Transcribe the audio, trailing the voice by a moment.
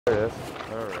There it is.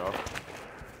 There we go.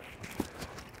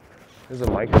 Is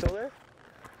the mic still there?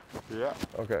 Yeah.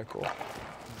 Okay, cool.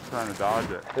 I'm trying to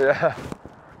dodge it. Yeah.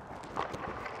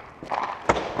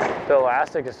 The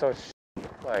elastic is so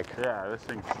like. Yeah, this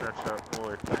thing's stretched out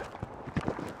fully. Is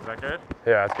that good?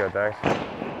 Yeah, that's good, thanks.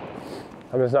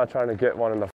 I'm just not trying to get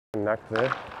one in the neck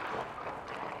there.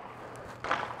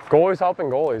 Goalies helping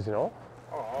goalies, you know?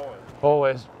 Oh,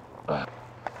 always. Always.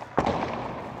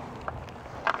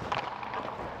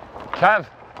 Kev.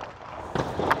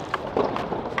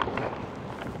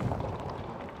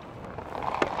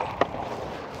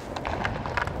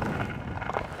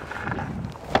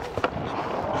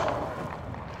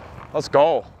 Let's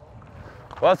go.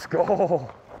 Let's go.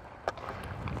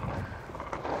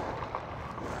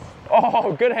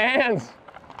 Oh, good hands.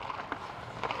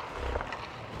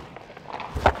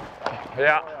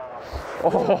 Yeah.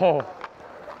 Oh.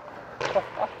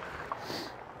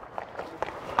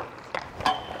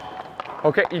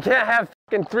 Okay, you can't have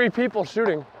fucking 3 people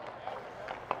shooting.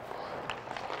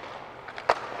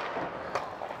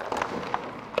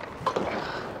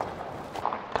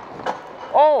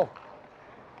 Oh.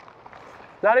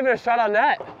 Not even a shot on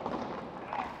net.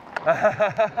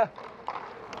 I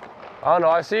don't know,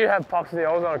 I see you have pucks in the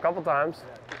ozone a couple times.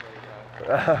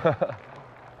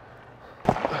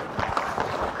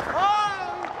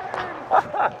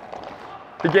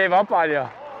 He gave up on you.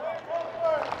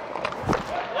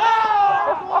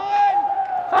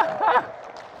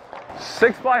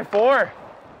 6x4.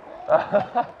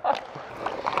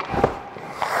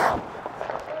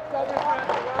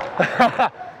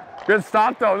 Good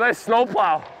stop though, nice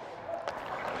snowplow.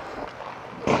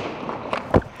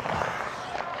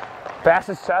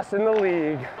 Fastest chest in the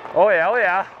league. Oh yeah, oh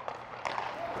yeah.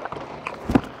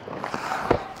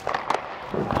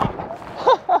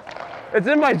 It's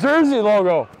in my jersey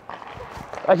logo.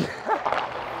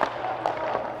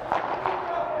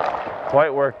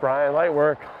 Light work, Brian, light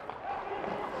work.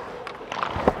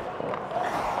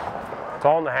 It's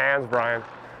all in the hands, Brian.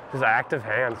 Just active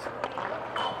hands.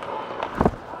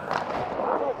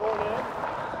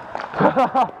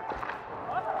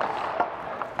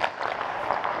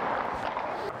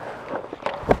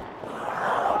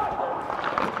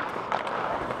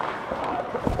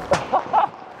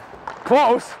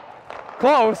 Close,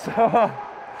 close.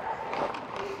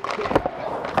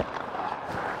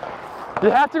 You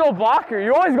have to go blocker.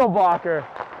 You always go blocker.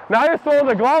 Now you're throwing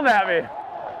the glove at me.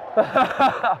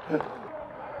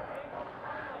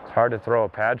 It's hard to throw a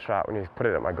pad shot when you put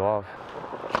it at my glove.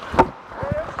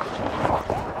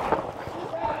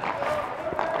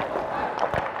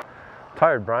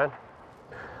 Tired, Brian.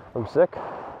 I'm sick.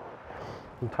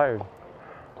 I'm tired.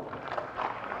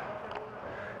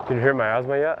 Did you hear my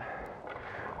asthma yet?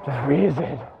 Just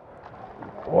wheezing.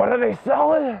 What are they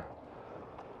selling?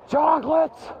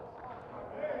 Chocolates!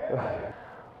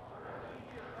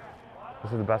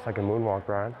 This is the best I can moonwalk,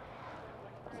 Brian.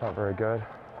 It's not very good.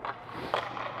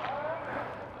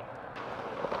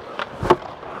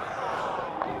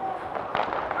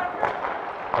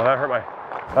 Oh, that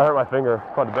hurt my finger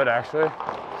quite a bit, actually.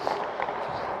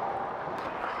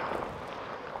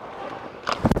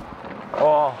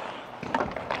 Oh.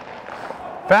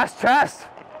 Fast chest!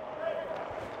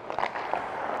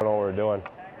 I don't know what we're doing.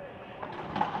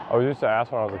 I was used to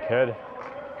ask when I was a kid,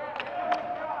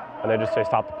 and they just say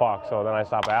stop the puck, so then I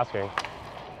stopped asking,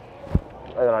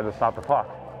 and then I just stopped the puck.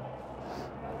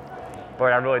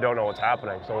 But I really don't know what's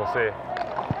happening, so we'll see.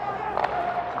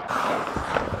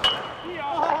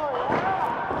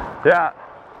 Yeah,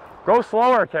 go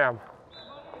slower, Cam.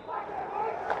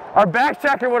 Our back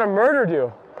checker would have murdered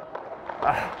you.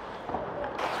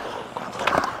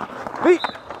 Feet.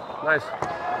 Nice.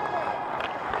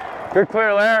 Good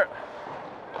clear there.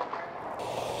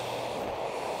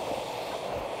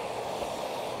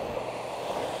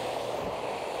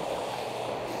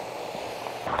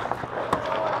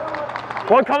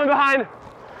 One coming behind.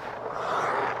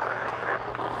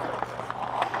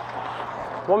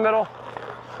 One middle.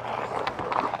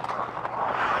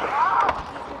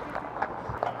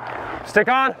 Stick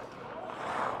on.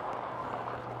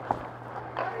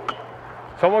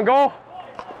 Someone go.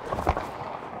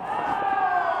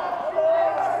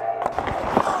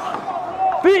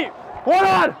 Feet. One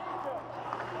on.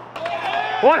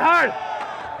 One hard.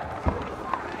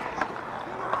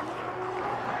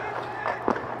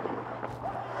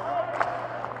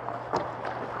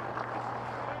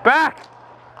 Back.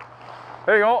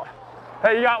 There you go.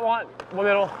 Hey, you got one. One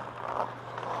middle.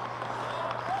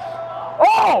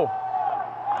 Oh!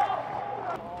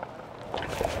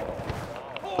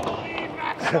 Holy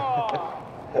mackerel!